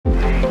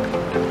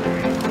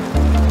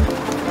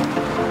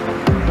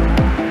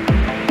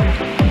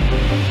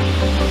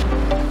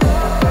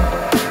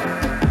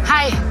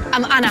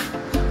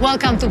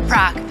Welcome to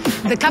Prague,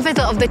 the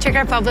capital of the Czech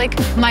Republic,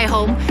 my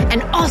home,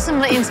 an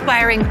awesomely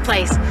inspiring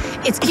place.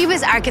 Its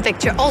cubist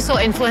architecture also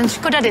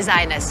influenced Škoda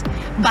designers.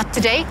 But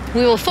today,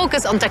 we will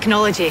focus on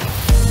technology.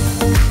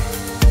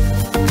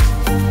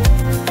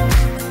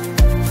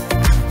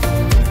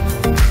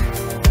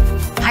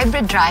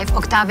 Hybrid drive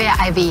Octavia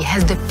iV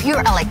has the pure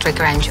electric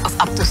range of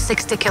up to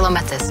 60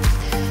 kilometers.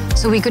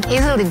 So we could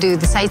easily do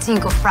the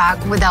sightseeing of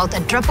Prague without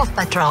a drop of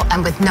petrol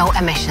and with no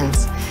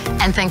emissions.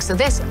 And thanks to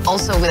this,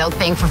 also without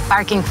paying for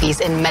parking fees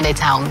in many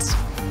towns.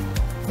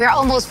 We're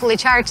almost fully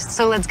charged,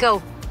 so let's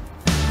go.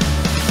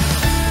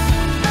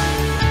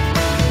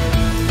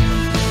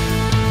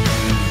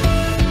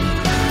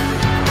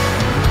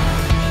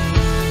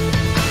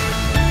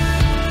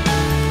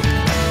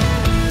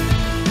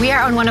 We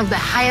are on one of the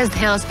highest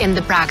hills in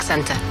the Prague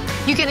center.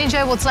 You can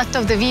enjoy what's left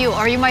of the view,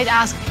 or you might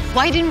ask,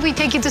 why didn't we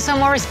take you to some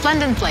more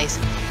resplendent place?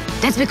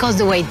 That's because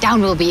the way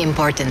down will be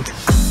important.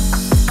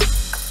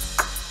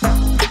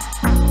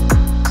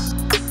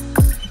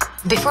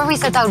 Before we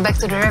set out back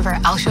to the river,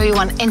 I'll show you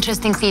one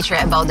interesting feature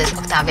about this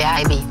Octavia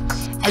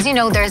iV. As you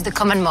know, there is the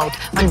common mode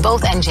when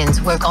both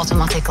engines work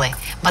automatically,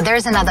 but there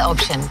is another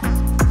option.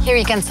 Here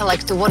you can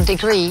select to what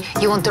degree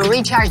you want to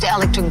recharge the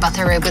electric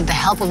battery with the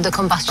help of the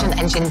combustion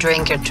engine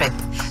during your trip.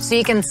 So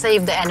you can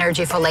save the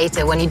energy for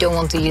later when you don't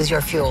want to use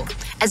your fuel,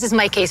 as is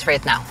my case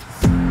right now.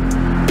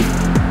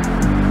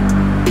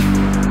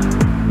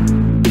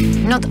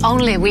 Not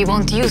only we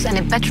won't use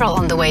any petrol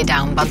on the way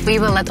down, but we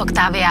will let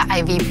Octavia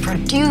iV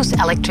produce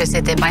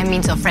electricity by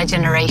means of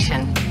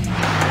regeneration.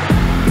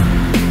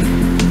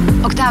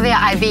 Octavia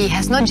iV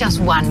has not just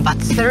one, but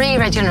 3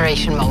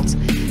 regeneration modes.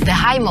 The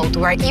high mode,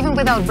 where even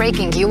without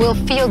braking, you will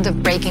feel the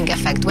braking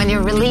effect when you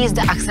release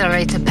the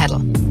accelerator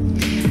pedal.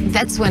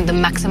 That's when the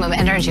maximum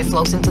energy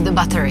flows into the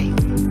battery.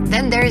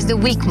 Then there is the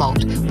weak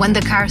mode, when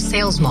the car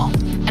sails more.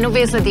 And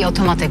obviously the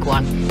automatic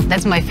one.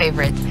 That's my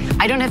favorite.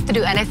 I don't have to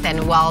do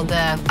anything while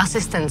the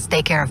assistants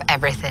take care of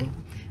everything.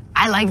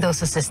 I like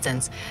those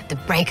assistants. The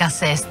brake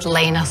assist,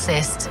 lane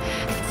assist,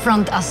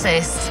 front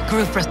assist,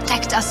 group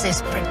protect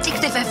assist,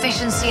 predictive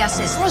efficiency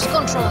assist, cruise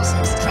control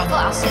assist, travel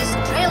assist,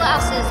 trailer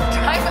assist,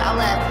 driver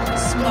alert,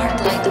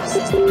 smart light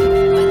assist,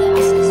 weather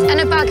assist, and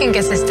a parking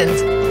assistant.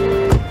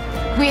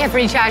 We have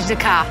recharged the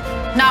car.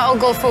 Now I'll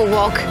go for a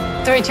walk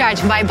to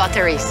recharge my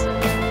batteries.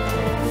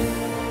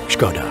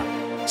 Škoda.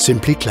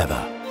 Simply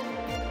clever.